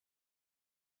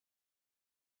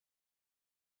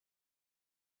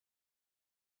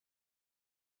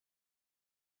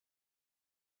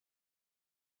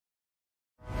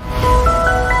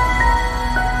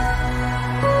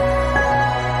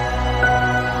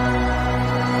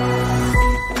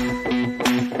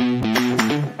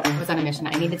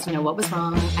needed to know what was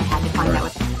wrong. I had to find out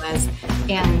what it was.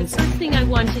 And the first thing I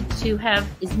wanted to have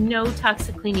is no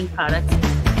toxic cleaning products.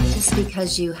 Just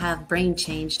because you have brain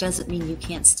change doesn't mean you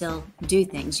can't still do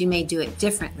things. You may do it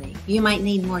differently. You might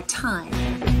need more time.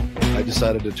 I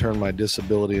decided to turn my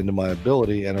disability into my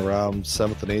ability, and around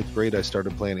 7th and 8th grade, I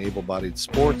started playing able-bodied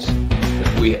sports.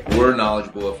 If we were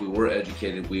knowledgeable, if we were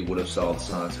educated, we would have solved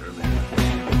science earlier.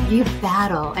 You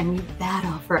battle, and you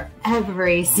battle for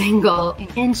every single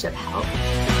inch of help.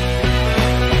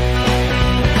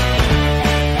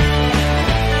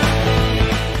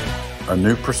 A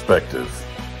New Perspective,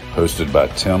 hosted by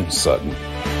Tim Sutton.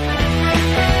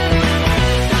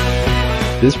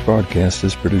 This broadcast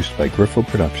is produced by Griffo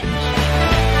Productions.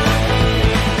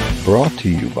 Brought to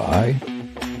you by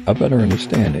A Better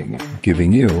Understanding,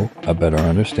 giving you a better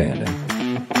understanding.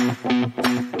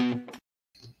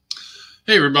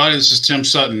 Hey everybody, this is Tim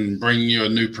Sutton bringing you a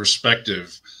new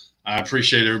perspective. I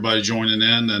appreciate everybody joining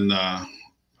in and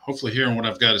hopefully hearing what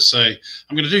I've got to say.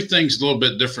 I'm going to do things a little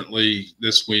bit differently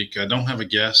this week. I don't have a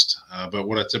guest, but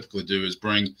what I typically do is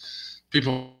bring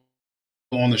people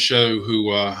on the show who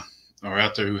are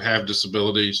out there who have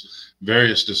disabilities,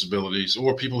 various disabilities,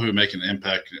 or people who make an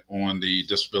impact on the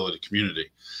disability community.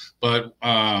 But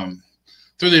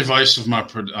through the advice of my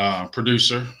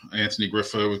producer, Anthony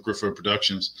Griffo with Griffo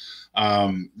Productions,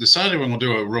 decided we're going to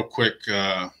do a real quick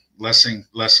lesson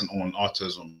on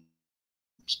autism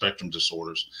spectrum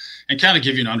disorders and kind of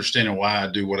give you an understanding of why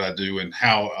I do what I do and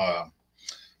how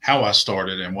I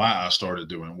started and why I started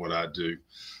doing what I do.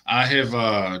 I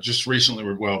have just recently,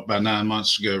 about 9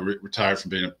 months ago, retired from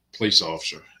being a police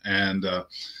officer. And a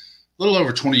little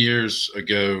over 20 years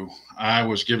ago, I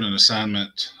was given an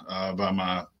assignment by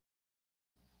my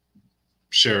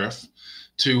sheriff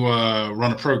to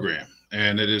run a program.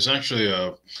 And it is actually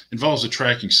involves a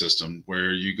tracking system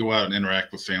where you go out and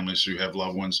interact with families who have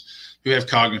loved ones who have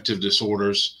cognitive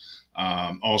disorders,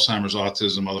 Alzheimer's,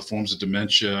 autism, other forms of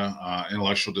dementia,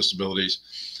 intellectual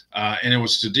disabilities. And it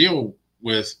was to deal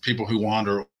with people who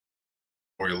wander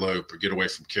or elope or get away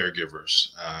from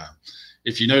caregivers.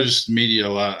 If you notice media a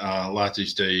lot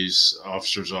these days,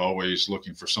 officers are always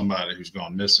looking for somebody who's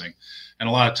gone missing. And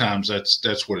a lot of times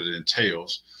that's what it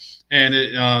entails. And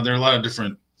there are a lot of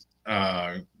different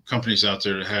companies out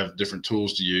there that have different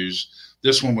tools to use.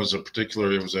 This one was it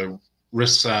was a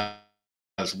wrist size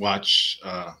watch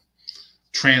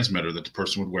transmitter that the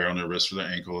person would wear on their wrist or their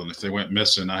ankle. And if they went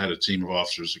missing, I had a team of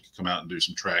officers who could come out and do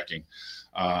some tracking.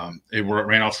 It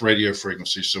ran off radio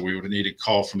frequency, so we would need a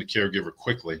call from the caregiver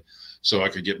quickly so I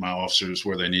could get my officers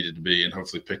where they needed to be and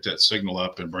hopefully pick that signal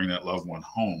up and bring that loved one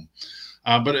home.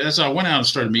 But as I went out and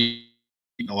started meeting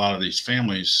a lot of these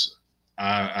families,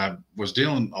 I was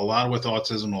dealing a lot with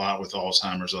autism, a lot with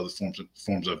Alzheimer's, other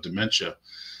forms of dementia.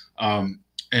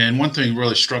 And one thing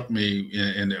really struck me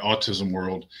in the autism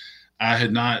world. I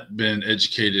had not been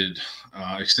educated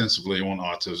extensively on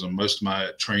autism. Most of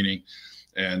my training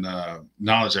and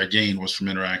knowledge I gained was from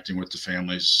interacting with the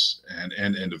families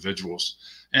and individuals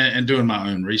and doing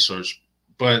my own research.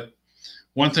 But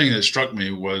one thing that struck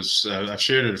me was, I've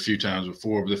shared it a few times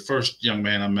before, but the first young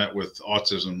man I met with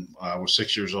autism was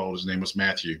 6 years old. His name was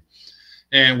Matthew.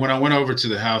 And when I went over to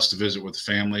the house to visit with the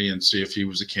family and see if he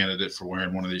was a candidate for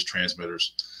wearing one of these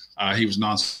transmitters, he was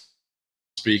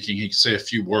non-speaking. He could say a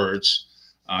few words.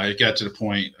 It got to the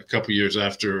point a couple years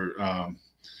after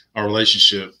our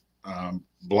relationship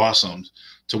blossomed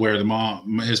to where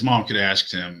his mom could ask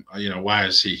him, why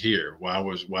is he here? Why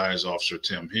is Officer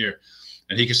Tim here?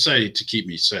 And he could say, to keep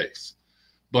me safe.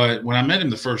 But when I met him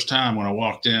the first time, when I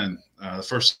walked in, the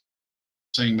first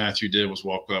thing Matthew did was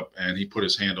walk up and he put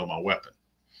his hand on my weapon.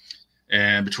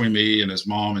 And between me and his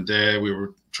mom and dad, we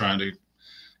were trying to,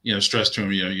 stress to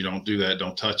him, you don't do that,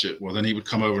 don't touch it. Well, then he would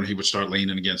come over and he would start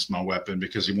leaning against my weapon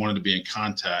because he wanted to be in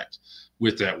contact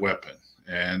with that weapon.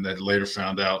 And that later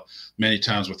found out many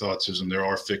times with autism, there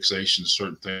are fixations,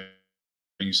 certain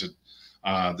things that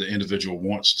the individual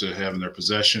wants to have in their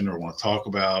possession or want to talk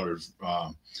about, or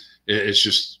it's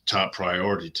just top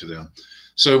priority to them.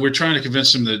 So we're trying to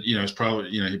convince him that, it's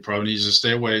probably, he probably needs to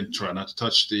stay away and try not to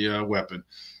touch the weapon.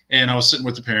 And I was sitting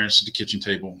with the parents at the kitchen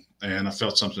table and I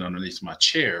felt something underneath my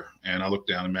chair. And I looked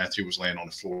down and Matthew was laying on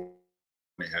the floor.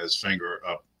 And he had his finger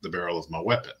up the barrel of my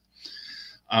weapon.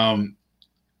 I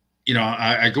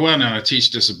go out and I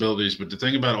teach disabilities, but the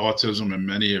thing about autism and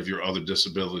many of your other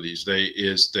disabilities,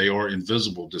 they are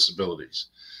invisible disabilities.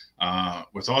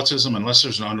 With autism, unless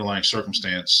there's an underlying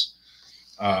circumstance,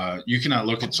 you cannot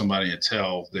look at somebody and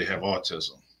tell they have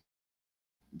autism.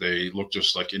 They look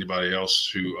just like anybody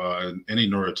else any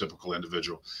neurotypical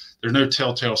individual. There's no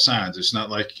telltale signs. It's not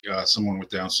like someone with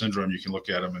Down syndrome, you can look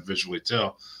at them and visually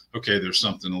tell, okay, there's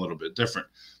something a little bit different.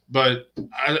 But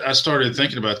I started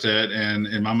thinking about that, and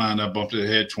in my mind, I bumped it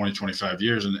ahead 20, 25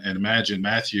 years, and imagine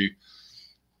Matthew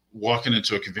walking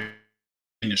into a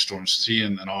convenience store and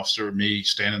seeing an officer, me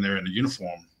standing there in a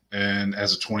uniform, and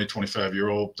as a 20,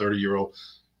 25-year-old, 30-year-old,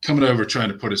 coming over trying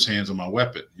to put his hands on my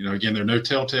weapon. You know, again, there are no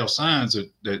telltale signs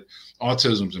that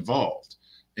autism's involved.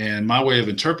 And my way of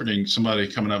interpreting somebody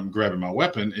coming up and grabbing my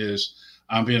weapon is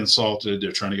I'm being assaulted.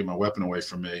 They're trying to get my weapon away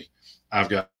from me. I've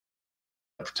got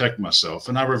to protect myself.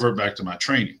 And I revert back to my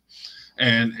training.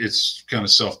 And it's kind of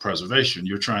self-preservation.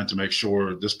 You're trying to make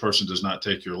sure this person does not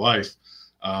take your life.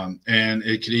 And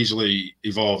it could easily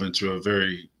evolve into a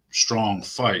very strong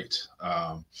fight.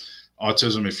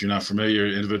 Autism, if you're not familiar,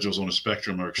 individuals on the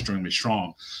spectrum are extremely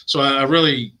strong. So I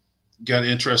really got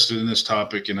interested in this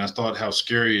topic, and I thought how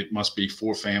scary it must be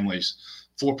for families,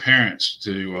 for parents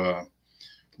to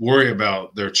worry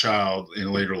about their child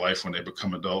in later life when they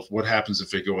become adults. What happens if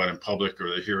they go out in public or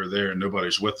they're here or there and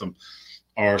nobody's with them?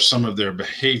 Are some of their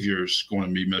behaviors going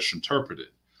to be misinterpreted?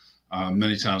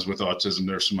 Many times with autism,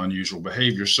 there's some unusual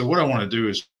behaviors. So what I want to do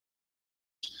is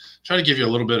try to give you a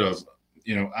little bit of,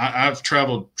 you know, I've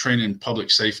traveled training public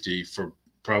safety for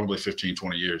probably 15,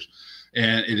 20 years.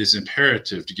 And it is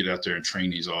imperative to get out there and train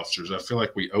these officers. I feel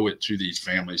like we owe it to these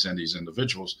families and these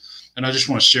individuals. And I just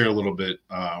want to share a little bit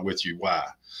with you why.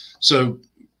 So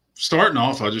starting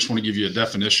off, I just want to give you a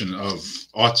definition of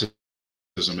autism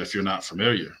if you're not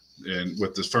familiar. And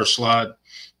with the first slide,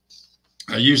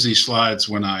 I use these slides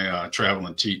when I travel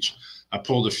and teach. I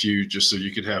pulled a few just so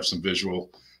you could have some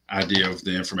visual idea of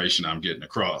the information I'm getting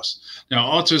across. Now,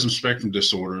 autism spectrum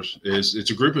disorder it's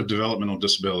a group of developmental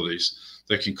disabilities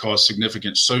that can cause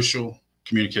significant social,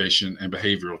 communication, and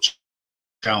behavioral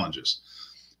challenges.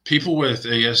 People with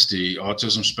ASD,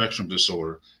 autism spectrum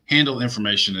disorder, handle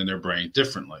information in their brain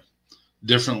differently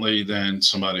than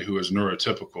somebody who is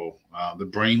neurotypical. The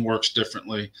brain works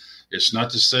differently. It's not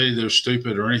to say they're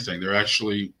stupid or anything. They're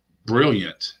actually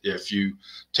brilliant. If you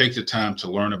take the time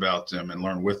to learn about them and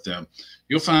learn with them,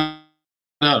 you'll find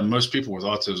out most people with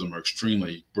autism are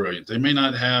extremely brilliant. They may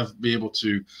not be able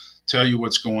to tell you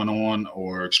what's going on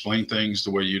or explain things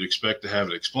the way you'd expect to have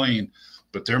it explained,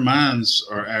 but their minds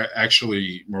are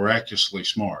actually miraculously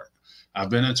smart. I've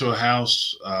been into a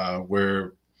house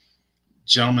where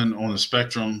gentlemen on the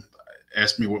spectrum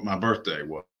asked me what my birthday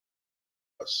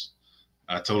was.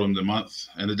 I told him the month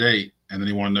and the date, and then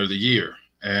he wanted to know the year.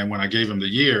 And when I gave him the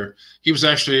year, he was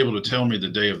actually able to tell me the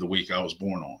day of the week I was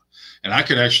born on. And I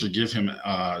could actually give him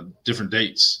different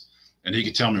dates, and he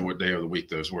could tell me what day of the week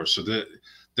those were. So that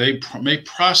they may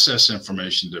process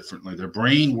information differently. Their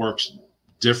brain works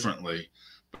differently,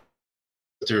 but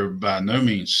they're by no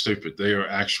means stupid. They are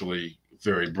actually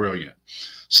very brilliant.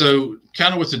 So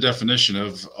kind of with the definition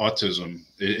of autism,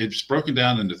 it's broken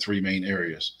down into three main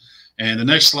areas. And the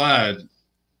next slide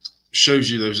shows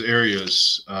you those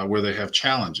areas where they have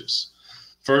challenges.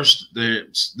 First, there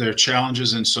are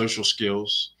challenges in social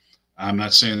skills. I'm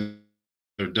not saying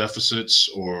there are deficits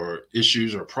or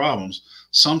issues or problems.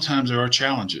 Sometimes there are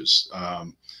challenges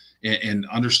in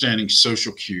understanding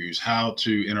social cues, how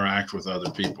to interact with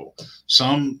other people.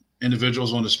 Some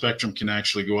individuals on the spectrum can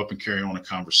actually go up and carry on a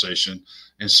conversation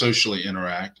and socially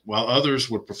interact, while others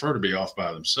would prefer to be off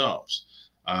by themselves.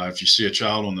 If you see a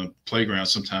child on the playground,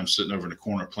 sometimes sitting over in the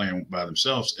corner playing by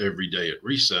themselves every day at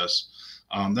recess,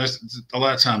 that's a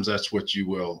lot of times that's what you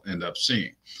will end up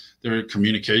seeing. There are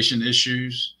communication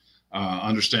issues,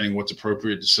 understanding what's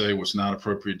appropriate to say, what's not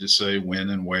appropriate to say, when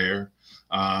and where.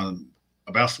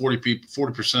 About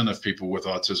 40% of people with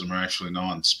autism are actually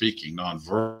non-speaking,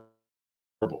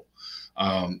 non-verbal.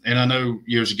 And I know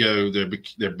years ago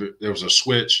there was a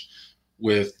switch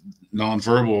with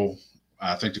non-verbal.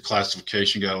 I think the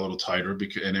classification got a little tighter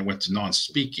and it went to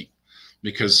non-speaking,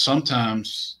 because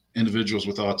sometimes individuals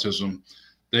with autism,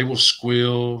 they will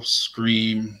squeal,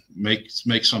 scream, make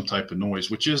some type of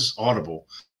noise, which is audible.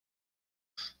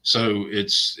 So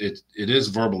it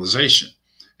is verbalization.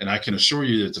 And I can assure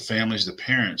you that the families, the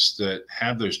parents that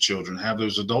have those children, have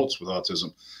those adults with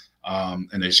autism,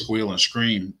 and they squeal and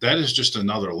scream, that is just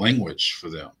another language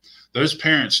for them. Those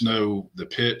parents know the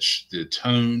pitch, the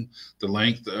tone, the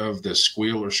length of the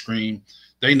squeal or scream.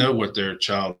 They know what their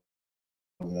child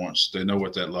wants. They know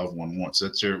what that loved one wants.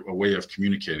 That's a way of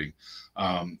communicating.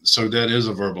 So that is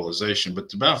a verbalization,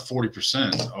 but about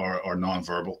 40% are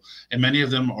nonverbal, and many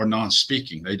of them are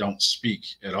non-speaking. They don't speak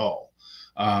at all.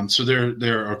 So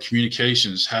there are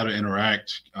communications, how to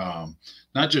interact,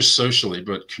 not just socially,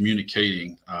 but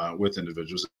communicating with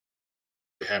individuals.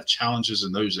 They have challenges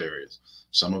in those areas.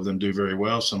 Some of them do very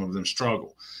well, some of them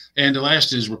struggle. And the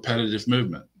last is repetitive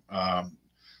movement.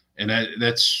 And And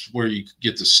that's where you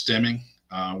get the stimming,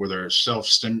 where they're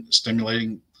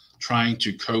self-stimulating, trying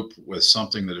to cope with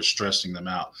something that is stressing them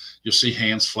out. You'll see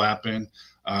hands flapping,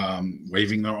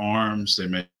 waving their arms. They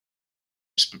may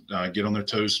get on their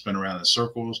toes, spin around in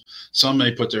circles. Some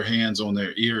may put their hands on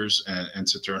their ears and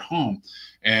sit there at home.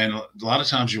 And a lot of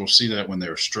times you will see that when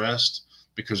they're stressed,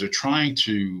 because they're trying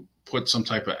to put some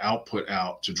type of output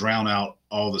out to drown out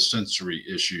all the sensory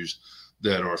issues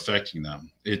that are affecting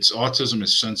them. Autism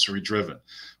is sensory driven,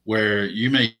 where you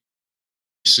may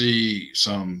see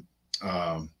some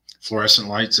fluorescent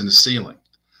lights in the ceiling.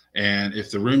 And if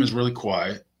the room is really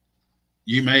quiet,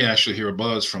 you may actually hear a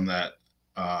buzz from that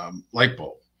light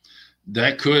bulb.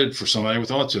 That could, for somebody with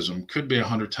autism, could be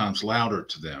 100 times louder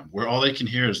to them, where all they can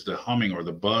hear is the humming or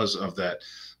the buzz of that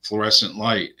fluorescent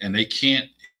light, and they can't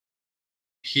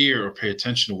hear or pay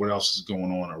attention to what else is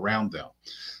going on around them.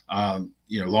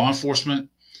 Law enforcement,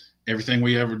 everything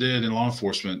we ever did in law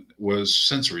enforcement was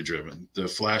sensory driven. The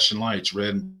flashing lights,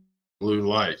 red and blue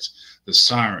lights, the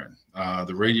siren,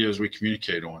 the radios we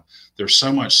communicate on. There's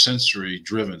so much sensory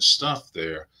driven stuff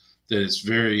there that it's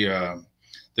very,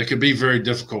 that could be very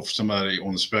difficult for somebody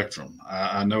on the spectrum.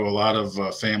 I know a lot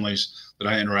of families that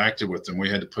I interacted with, and we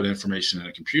had to put information in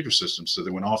a computer system so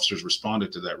that when officers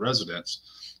responded to that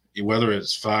residence, whether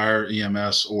it's fire,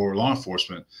 EMS, or law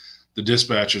enforcement, the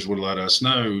dispatchers would let us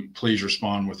know, please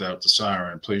respond without the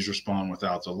siren, please respond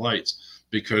without the lights,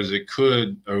 because it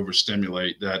could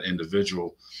overstimulate that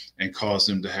individual and cause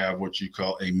them to have what you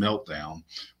call a meltdown,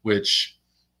 which,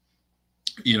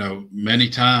 many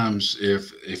times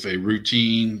if a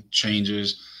routine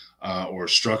changes or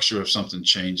structure of something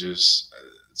changes,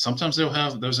 sometimes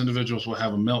those individuals will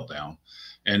have a meltdown,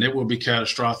 and it will be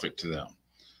catastrophic to them.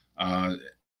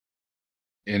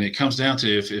 And it comes down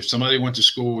to if somebody went to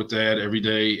school with dad every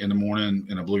day in the morning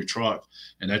in a blue truck,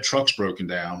 and that truck's broken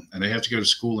down and they have to go to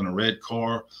school in a red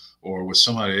car or with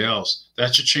somebody else,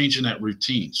 that's a change in that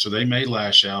routine. So they may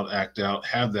lash out, act out,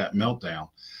 have that meltdown.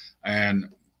 And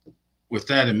with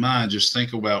that in mind, just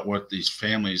think about what these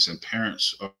families and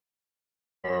parents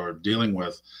are dealing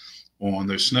with on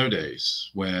their snow days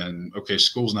when,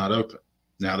 school's not open.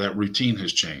 Now that routine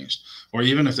has changed. Or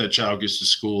even if that child gets to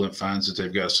school and finds that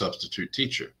they've got a substitute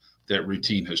teacher, that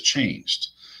routine has changed.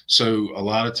 So a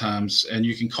lot of times, and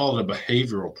you can call it a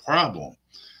behavioral problem,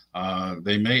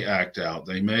 they may act out,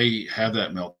 they may have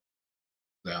that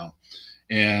meltdown.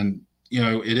 And,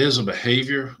 it is a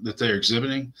behavior that they're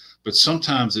exhibiting, but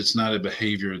sometimes it's not a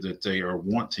behavior that they are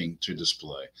wanting to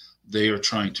display. They are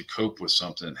trying to cope with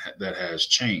something that has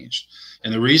changed.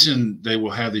 And the reason they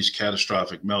will have these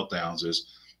catastrophic meltdowns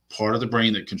is part of the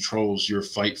brain that controls your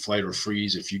fight, flight, or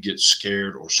freeze. If you get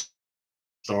scared or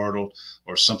startled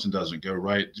or something doesn't go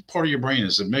right, part of your brain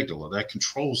is the amygdala that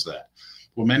controls that.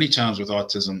 Well, many times with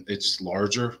autism, it's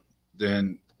larger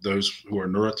than those who are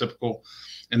neurotypical.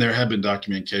 And there have been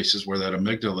documented cases where that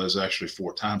amygdala is actually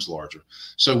 4 times larger.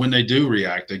 So when they do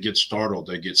react, they get startled,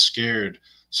 they get scared,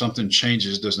 something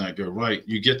changes, does not go right,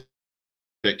 you get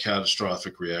that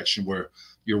catastrophic reaction where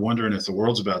you're wondering if the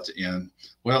world's about to end.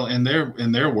 Well, in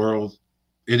their world,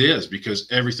 it is,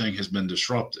 because everything has been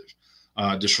disruptive.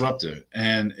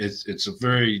 And it's a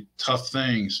very tough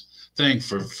thing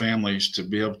for families to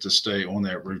be able to stay on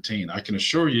that routine. I can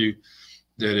assure you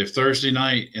that if Thursday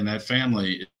night in that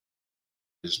family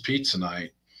is pizza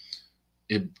night,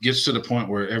 it gets to the point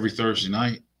where every Thursday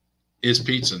night is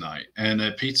pizza night, and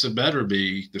that pizza better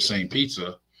be the same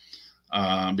pizza,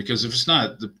 because if it's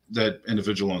not, that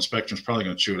individual on the spectrum is probably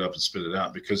going to chew it up and spit it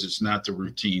out, because it's not the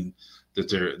routine that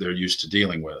they're used to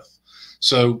dealing with.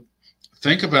 So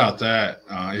think about that.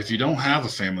 If you don't have a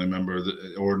family member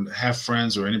or have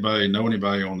friends or know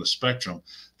anybody on the spectrum,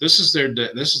 this is their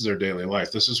daily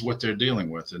life. This is what they're dealing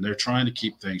with, and they're trying to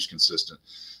keep things consistent.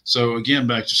 So again,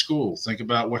 back to school, think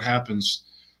about what happens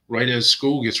right as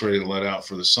school gets ready to let out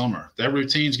for the summer. That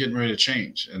routine's getting ready to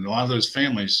change. And a lot of those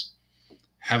families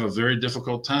have a very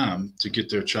difficult time to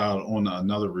get their child on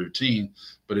another routine.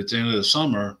 But at the end of the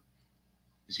summer,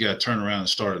 he's got to turn around and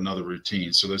start another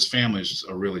routine. So those families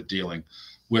are really dealing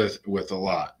with a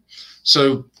lot.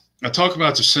 So I talk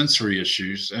about the sensory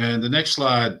issues, and the next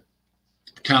slide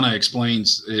kind of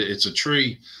explains, it's a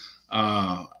tree.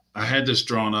 I had this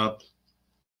drawn up.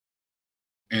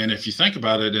 And if you think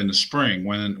about it in the spring,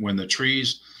 when the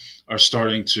trees are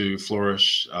starting to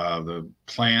flourish, the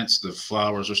plants, the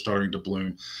flowers are starting to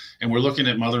bloom, and we're looking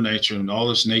at Mother Nature and all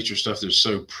this nature stuff that's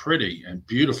so pretty and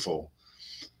beautiful.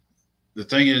 The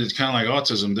thing is, it's kind of like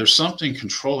autism. There's something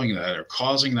controlling that or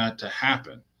causing that to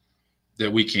happen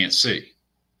that we can't see.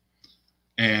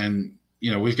 And,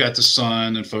 we've got the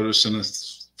sun and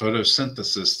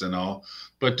photosynthesis and all,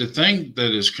 But the thing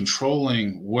that is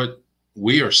controlling what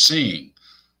we are seeing,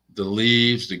 the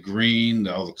leaves, the green,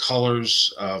 all the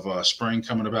colors of spring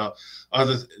coming about,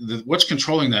 what's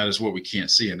controlling that is what we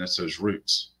can't see, and that's those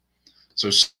roots. So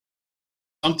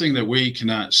something that we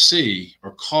cannot see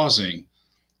are causing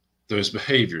those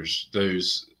behaviors,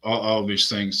 all these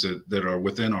things that are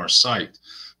within our sight.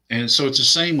 And so it's the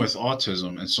same with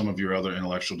autism and some of your other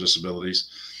intellectual disabilities.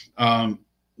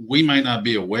 We might not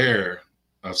be aware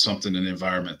of something in the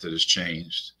environment that has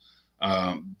changed,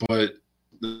 but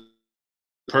the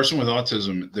person with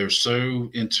autism, they're so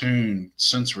in tune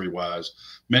sensory wise.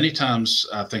 Many times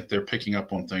I think they're picking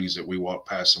up on things that we walk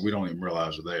past and we don't even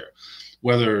realize are there,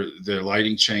 whether the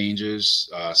lighting changes,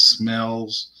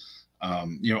 smells,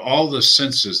 all the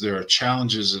senses. There are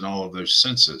challenges in all of those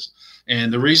senses.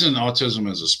 And the reason autism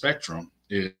is a spectrum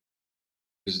is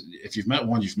if you've met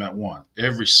one, you've met one.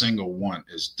 Every single one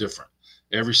is different.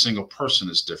 Every single person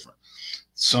is different.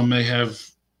 Some may have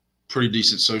pretty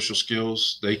decent social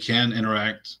skills. They can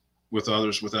interact with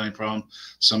others without any problem.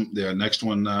 The next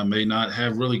one may not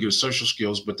have really good social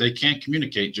skills, but they can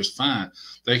communicate just fine.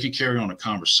 They can carry on a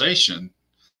conversation.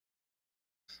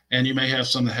 And you may have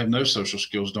some that have no social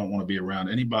skills, don't want to be around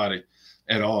anybody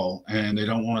at all, and they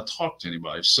don't want to talk to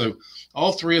anybody. So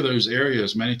all three of those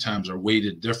areas many times are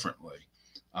weighted differently.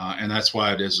 And that's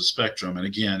why it is a spectrum. And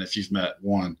again, if you've met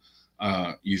one,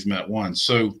 you've met one.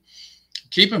 So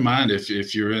keep in mind,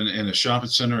 if you're in a shopping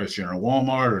center, if you're in a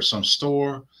Walmart or some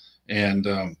store, and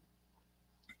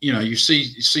you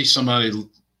see somebody,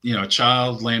 a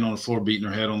child laying on the floor, beating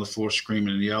their head on the floor,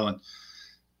 screaming and yelling,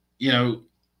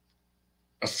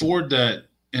 afford that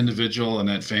individual and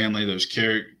that family, those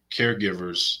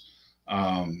caregivers,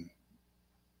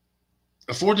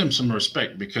 afford them some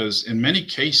respect, because in many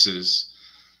cases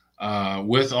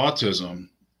with autism,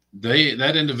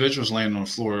 that individual's laying on the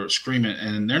floor screaming,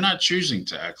 and they're not choosing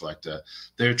to act like that.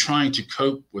 They're trying to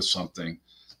cope with something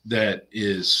that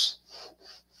is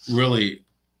really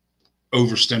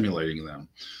overstimulating them.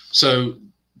 So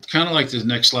kind of like the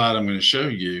next slide I'm going to show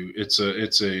you, it's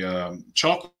a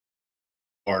chalk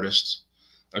artist,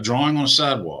 a drawing on a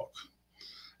sidewalk.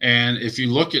 And if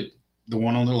you look at the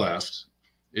one on the left,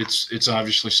 it's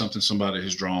obviously something somebody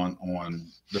has drawn on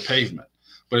the pavement.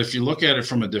 But if you look at it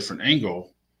from a different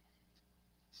angle,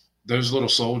 those little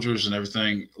soldiers and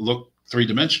everything look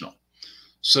three-dimensional.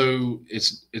 So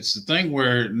it's the thing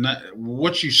where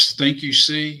what you think you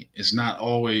see is not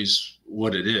always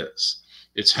what it is.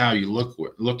 It's how you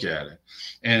look at it.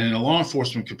 And in a law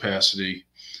enforcement capacity,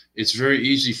 it's very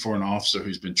easy for an officer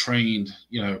who's been trained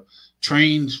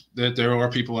that there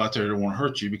are people out there that want to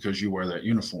hurt you because you wear that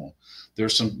uniform.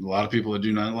 There's a lot of people that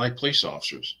do not like police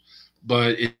officers,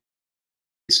 but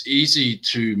it's easy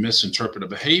to misinterpret a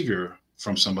behavior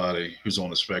from somebody who's on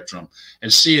the spectrum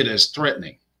and see it as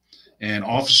threatening. And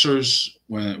officers,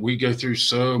 when we go through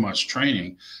so much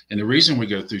training, and the reason we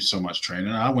go through so much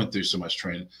training, I went through so much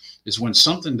training, is when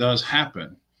something does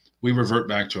happen, we revert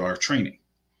back to our training.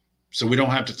 So we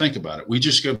don't have to think about it. We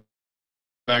just go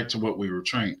back to what we were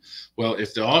trained. Well,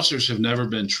 if the officers have never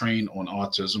been trained on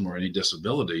autism or any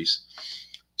disabilities,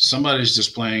 somebody's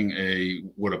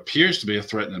displaying what appears to be a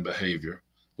threatening behavior,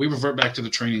 we revert back to the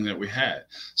training that we had.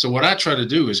 So what I try to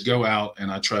do is go out and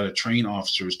I try to train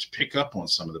officers to pick up on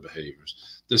some of the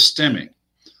behaviors, the stemming,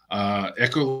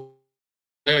 echolalia,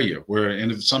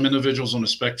 where some individuals on the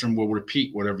spectrum will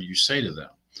repeat whatever you say to them.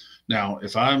 Now,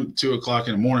 if I'm 2 o'clock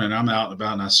in the morning and I'm out and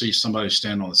about and I see somebody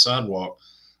standing on the sidewalk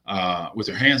with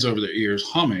their hands over their ears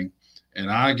humming, and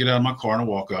I get out of my car and I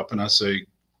walk up and I say,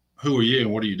 "Who are you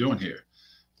and what are you doing here?"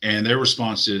 And their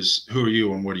response is, "Who are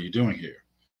you and what are you doing here?"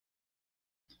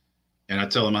 And I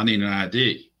tell them I need an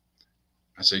ID.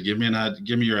 I say, give me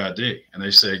your ID. And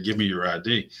they say, "Give me your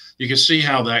ID." You can see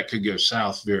how that could go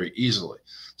south very easily.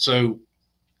 So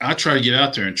I try to get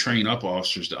out there and train up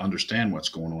officers to understand what's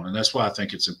going on. And that's why I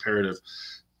think it's imperative,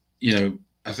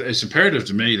 it's imperative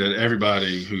to me that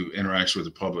everybody who interacts with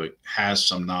the public has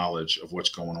some knowledge of what's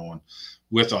going on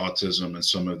with autism and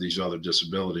some of these other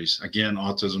disabilities. Again,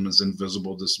 autism is an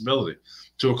invisible disability.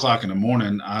 2 o'clock in the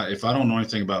morning, if I don't know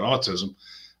anything about autism,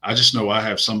 I just know I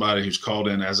have somebody who's called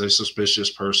in as a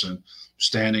suspicious person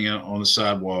standing on the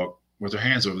sidewalk with their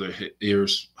hands over their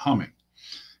ears humming.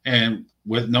 And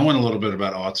with knowing a little bit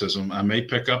about autism, I may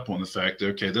pick up on the fact that,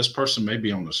 okay, this person may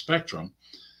be on the spectrum.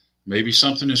 Maybe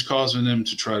something is causing them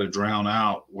to try to drown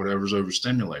out whatever's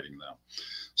overstimulating them.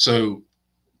 So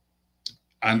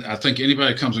I think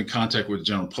anybody that comes in contact with the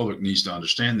general public needs to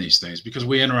understand these things, because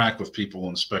we interact with people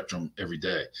on the spectrum every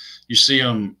day. You see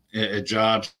them at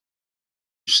jobs,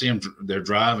 you see them, they're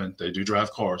driving, they do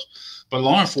drive cars. But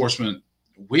law enforcement,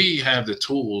 we have the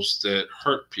tools that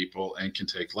hurt people and can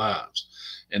take lives.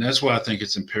 And that's why I think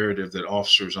it's imperative that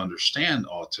officers understand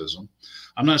autism.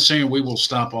 I'm not saying we will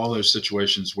stop all those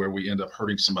situations where we end up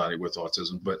hurting somebody with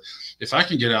autism, but if I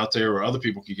can get out there, or other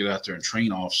people can get out there and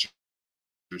train officers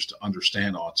to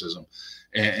understand autism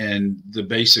and the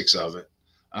basics of it,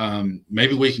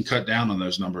 maybe we can cut down on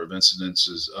those number of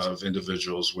incidences of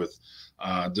individuals with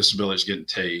disabilities getting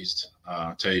tased,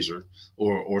 tasered,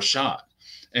 or shot.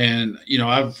 And, you know,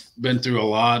 I've been through a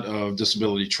lot of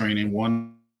disability training.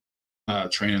 One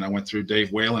training I went through,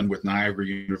 Dave Whalen with Niagara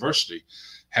University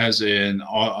has an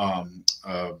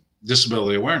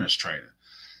disability awareness trainer.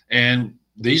 And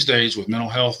these days, with mental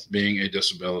health being a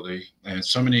disability and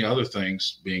so many other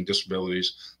things being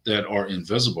disabilities that are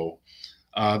invisible,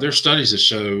 there are studies that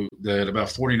show that about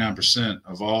 49%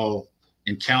 of all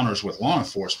encounters with law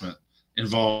enforcement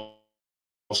involve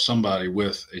somebody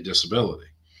with a disability.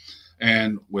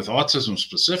 And with autism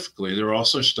specifically, there are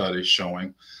also studies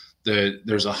showing that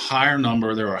there are a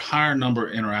higher number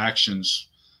of interactions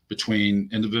between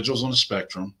individuals on the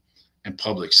spectrum and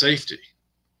public safety.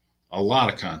 A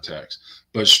lot of contacts.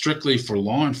 But strictly for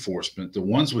law enforcement, the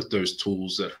ones with those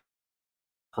tools that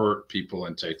hurt people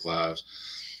and take lives,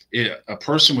 a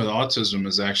person with autism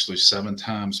is actually 7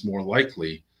 times more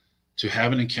likely to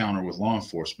have an encounter with law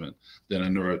enforcement than a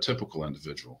neurotypical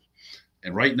individual.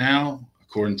 And right now,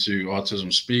 according to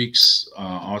Autism Speaks,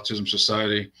 Autism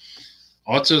Society,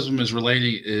 autism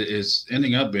is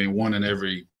ending up being 1 in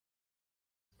every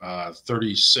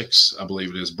 36, I believe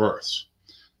it is, births.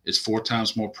 It's 4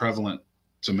 times more prevalent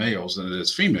to males than it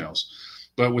is females.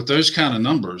 But with those kind of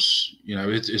numbers, you know,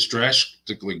 it's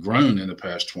drastically grown in the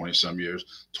past 20 some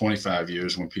years, 25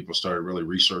 years, when people started really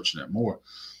researching it more.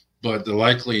 But the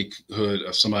likelihood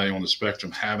of somebody on the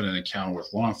spectrum having an encounter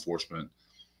with law enforcement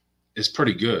is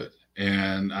pretty good.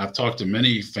 And I've talked to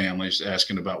many families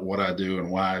asking about what I do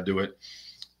and why I do it.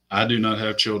 I do not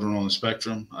have children on the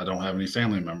spectrum. I don't have any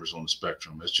family members on the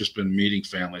spectrum. It's just been meeting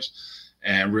families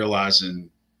and realizing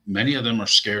many of them are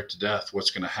scared to death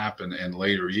what's going to happen in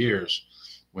later years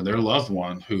when their loved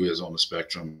one who is on the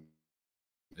spectrum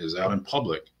is out in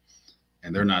public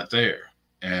and they're not there.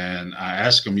 And I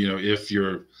ask them, you know, if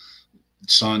your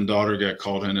son, daughter got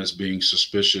called in as being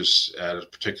suspicious at a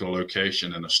particular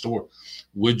location in a store,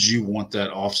 would you want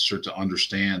that officer to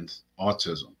understand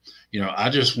autism? You know, I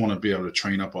just want to be able to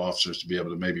train up officers to be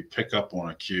able to maybe pick up on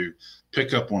a cue,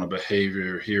 pick up on a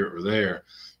behavior here or there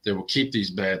that will keep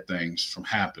these bad things from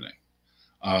happening.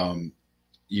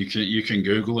 You can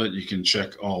Google it. You can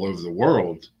check all over the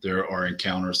world. There are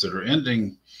encounters that are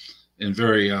ending in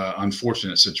very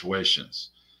unfortunate situations.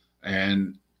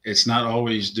 And it's not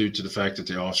always due to the fact that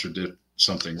the officer did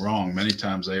something wrong. Many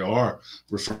times they are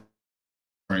referring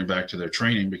back to their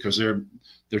training because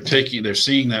they're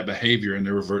seeing that behavior and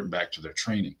they're reverting back to their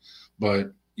training.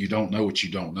 But you don't know what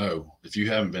you don't know. If you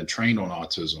haven't been trained on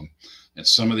autism and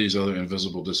some of these other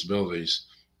invisible disabilities,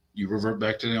 you revert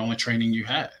back to the only training you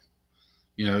had.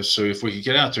 You know, so if we could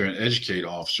get out there and educate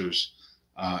officers,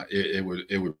 it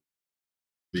would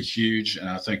be huge. And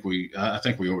I think we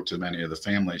owe it to many of the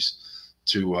families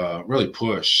to really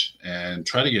push and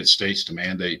try to get states to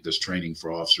mandate this training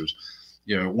for officers.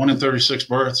 You know, 1 in 36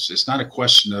 births, it's not a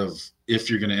question of if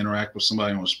you're going to interact with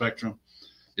somebody on the spectrum.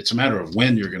 It's a matter of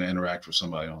when you're going to interact with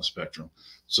somebody on the spectrum.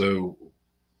 So,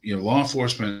 you know, law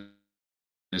enforcement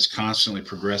is constantly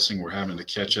progressing. We're having to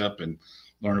catch up and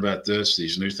learn about this.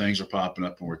 These new things are popping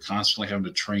up and we're constantly having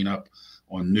to train up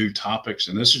on new topics.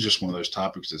 And this is just one of those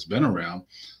topics that's been around.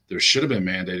 There should have been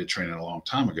mandated training a long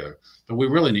time ago, but we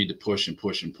really need to push and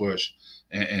push and push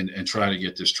and try to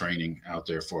get this training out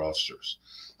there for officers.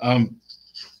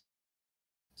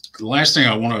 The last thing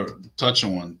I want to touch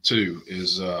on too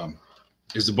is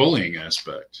the bullying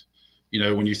aspect. You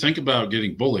know, when you think about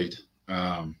getting bullied,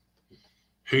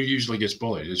 who usually gets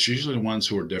bullied? It's usually the ones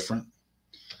who are different,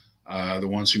 the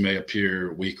ones who may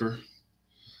appear weaker.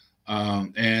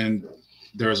 And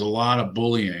there's a lot of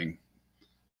bullying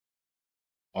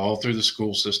all through the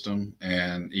school system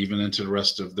and even into the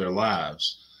rest of their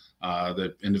lives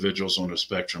that individuals on the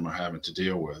spectrum are having to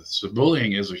deal with. So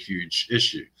bullying is a huge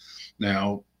issue.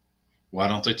 Now, why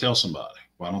don't they tell somebody?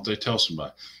 Why don't they tell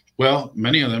somebody? Well,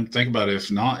 many of them, think about it, if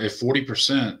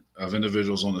 40% of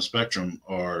individuals on the spectrum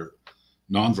are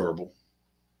nonverbal,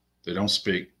 they don't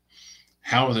speak,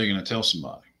 how are they going to tell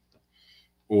somebody?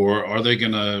 Or are they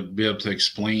going to be able to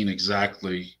explain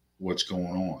exactly what's going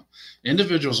on?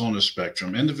 Individuals on the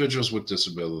spectrum, individuals with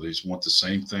disabilities want the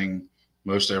same thing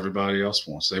most everybody else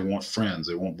wants. They want friends.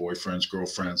 They want boyfriends,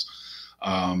 girlfriends.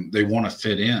 They want to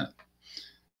fit in.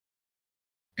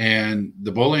 And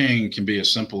the bullying can be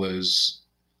as simple as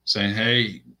saying,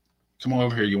 hey, come on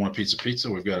over here. You want a piece of pizza?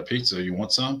 We've got a pizza. You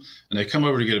want some? And they come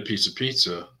over to get a piece of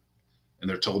pizza and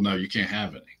they're told, no, you can't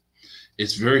have any.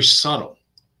 It's very subtle,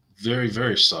 very,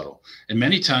 very subtle. And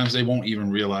many times they won't even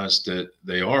realize that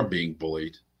they are being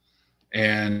bullied.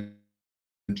 And,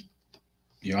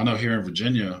 I know here in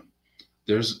Virginia,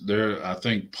 I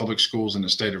think public schools in the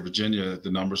state of Virginia, the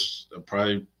numbers are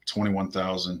probably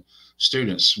 21,000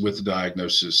 students with the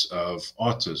diagnosis of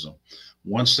autism.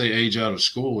 Once they age out of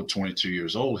school at 22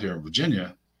 years old here in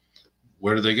Virginia,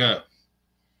 where do they go?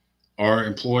 Our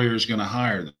employer is going to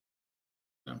hire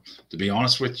them. To be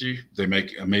honest with you, they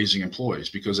make amazing employees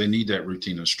because they need that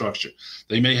routine and structure.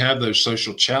 They may have those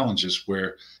social challenges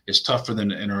where it's tough for them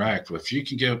to interact with. If you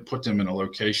can put them in a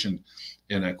location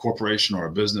in a corporation or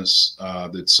a business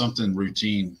that's something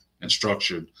routine and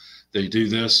structured, they do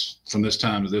this from this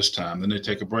time to this time, then they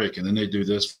take a break, and then they do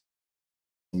this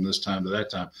from this time to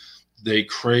that time. They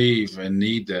crave and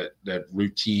need that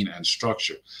routine and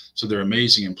structure. So they're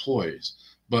amazing employees.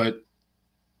 But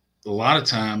a lot of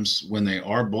times when they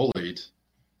are bullied,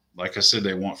 like I said,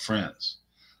 they want friends.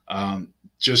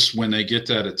 Just when they get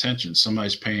that attention,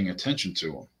 somebody's paying attention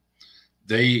to them,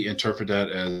 they interpret that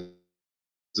as,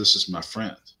 this is my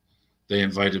friend. They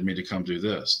invited me to come do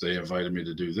this. They invited me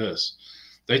to do this.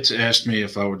 They asked me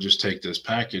if I would just take this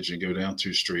package and go down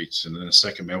 2 streets and then a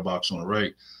second mailbox on the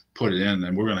right, put it in,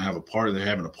 and we're going to have a party. They're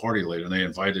having a party later, and they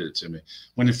invited it to me.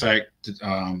 When in fact,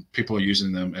 people are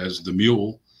using them as the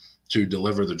mule to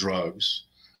deliver the drugs.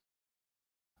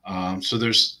 So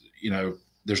there's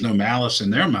no malice in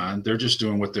their mind. They're just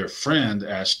doing what their friend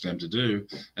asked them to do.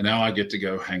 And now I get to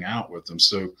go hang out with them.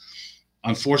 So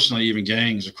unfortunately, even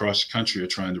gangs across the country are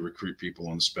trying to recruit people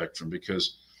on the spectrum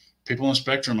because people on the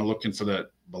spectrum are looking for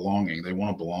that belonging. They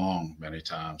want to belong many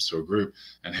times to a group.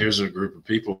 And here's a group of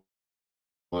people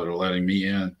that are letting me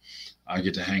in. I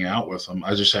get to hang out with them.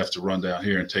 I just have to run down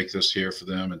here and take this here for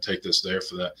them and take this there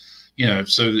for that.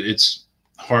 So it's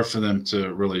hard for them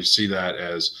to really see that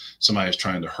as somebody's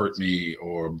trying to hurt me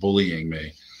or bullying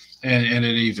me. And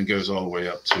it even goes all the way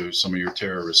up to some of your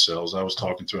terrorist cells. I was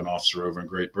talking to an officer over in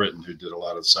Great Britain who did a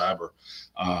lot of cyber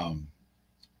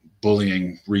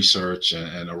bullying research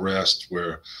and arrest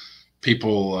where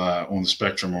people on the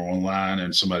spectrum are online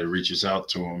and somebody reaches out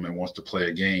to them and wants to play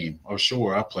a game. Oh,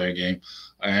 sure, I'll play a game.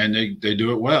 And they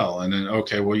do it well. And then,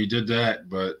 okay, well, you did that,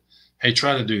 but hey,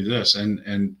 try to do this.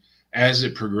 And as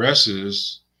it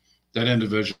progresses, that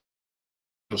individual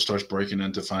starts breaking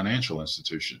into financial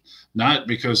institution, not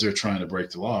because they're trying to break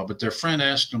the law, but their friend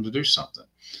asked them to do something.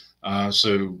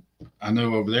 So I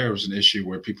know over there was an issue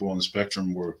where people on the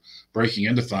spectrum were breaking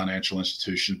into financial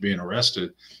institutions, being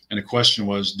arrested. And the question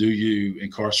was, do you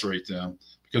incarcerate them?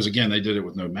 Because again, they did it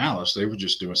with no malice. They were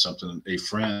just doing something a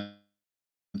friend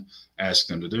asked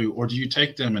them to do. Or do you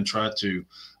take them and try to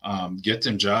get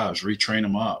them jobs, retrain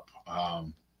them up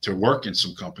to work in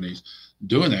some companies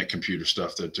doing that computer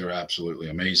stuff that they're absolutely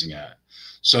amazing at?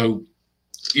 So,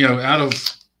 out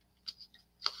of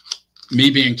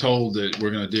me being told that we're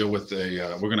going to deal with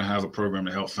we're going to have a program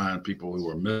to help find people who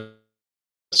are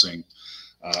missing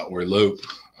or elope,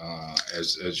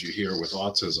 as you hear with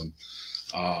autism,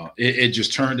 it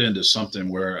just turned into something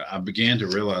where I began to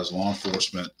realize law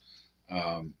enforcement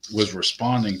was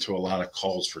responding to a lot of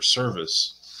calls for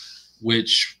service,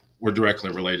 which were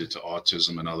directly related to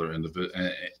autism and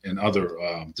other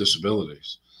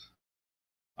disabilities.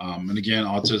 And again,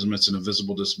 autism, it's an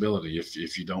invisible disability.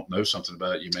 If you don't know something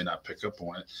about it, you may not pick up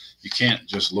on it. You can't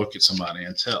just look at somebody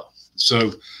and tell.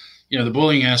 So, the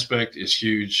bullying aspect is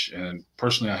huge. And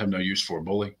personally, I have no use for a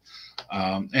bully.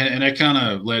 And that kind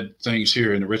of led things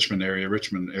here in the Richmond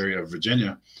area of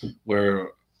Virginia,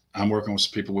 where I'm working with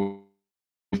some people.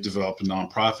 We've developed a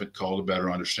nonprofit called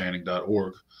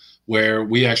betterunderstanding.org, where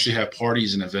we actually have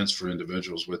parties and events for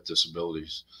individuals with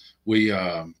disabilities. We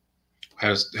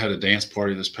had a dance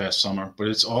party this past summer, but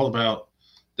it's all about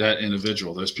that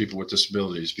individual, those people with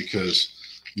disabilities, because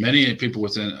many people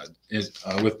with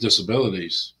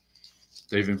disabilities,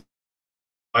 they've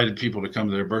invited people to come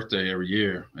to their birthday every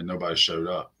year and nobody showed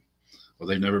up. Well,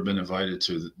 they've never been invited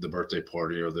to the birthday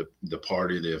party or the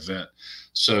party, the event.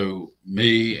 So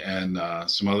me and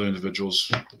some other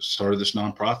individuals started this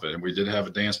nonprofit, and we did have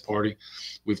a dance party.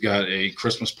 We've got a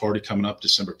Christmas party coming up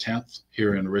December 10th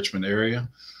here in the Richmond area.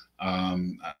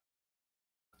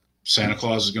 Santa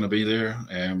Claus is going to be there.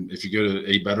 And if you go to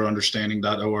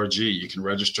abetterunderstanding.org, you can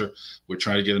register. We're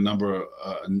trying to get a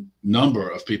number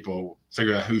of people,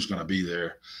 figure out who's going to be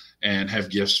there, and have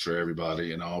gifts for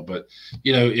everybody and all. But,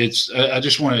 I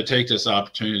just wanted to take this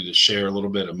opportunity to share a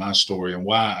little bit of my story and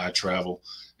why I travel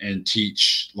and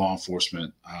teach law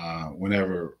enforcement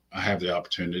whenever I have the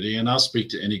opportunity, and I'll speak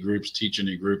to any groups, teach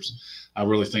any groups. I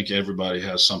really think everybody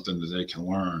has something that they can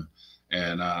learn.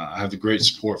 And I have the great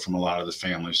support from a lot of the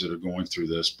families that are going through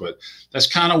this, but that's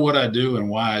kind of what I do and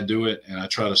why I do it. And I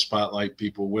try to spotlight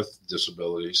people with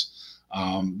disabilities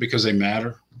because they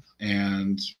matter,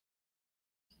 and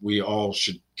we all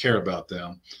should care about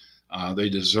them. They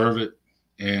deserve it.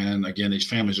 And again, these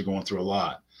families are going through a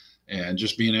lot, and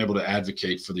just being able to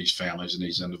advocate for these families and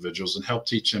these individuals and help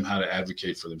teach them how to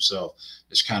advocate for themselves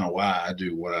is kind of why I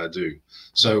do what I do.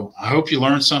 So I hope you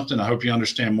learned something. I hope you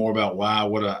understand more about why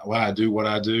I do what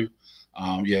I do.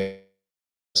 Yes,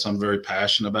 I'm very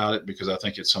passionate about it because I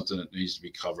think it's something that needs to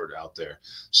be covered out there.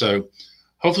 So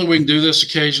hopefully we can do this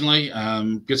occasionally,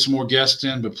 get some more guests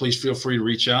in, but please feel free to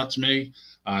reach out to me.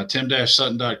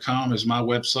 Tim-Sutton.com is my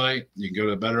website. You can go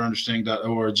to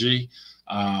betterunderstanding.org.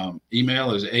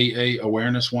 Email is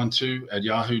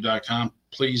aawareness12@yahoo.com.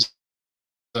 Please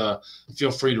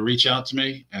feel free to reach out to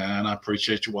me, and I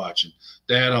appreciate you watching.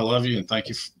 Dad, I love you, and thank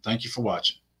you for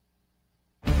watching.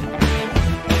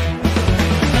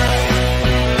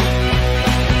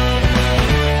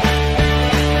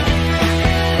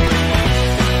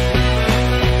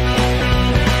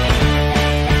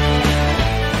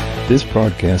 This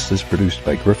broadcast is produced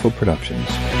by Griffo Productions.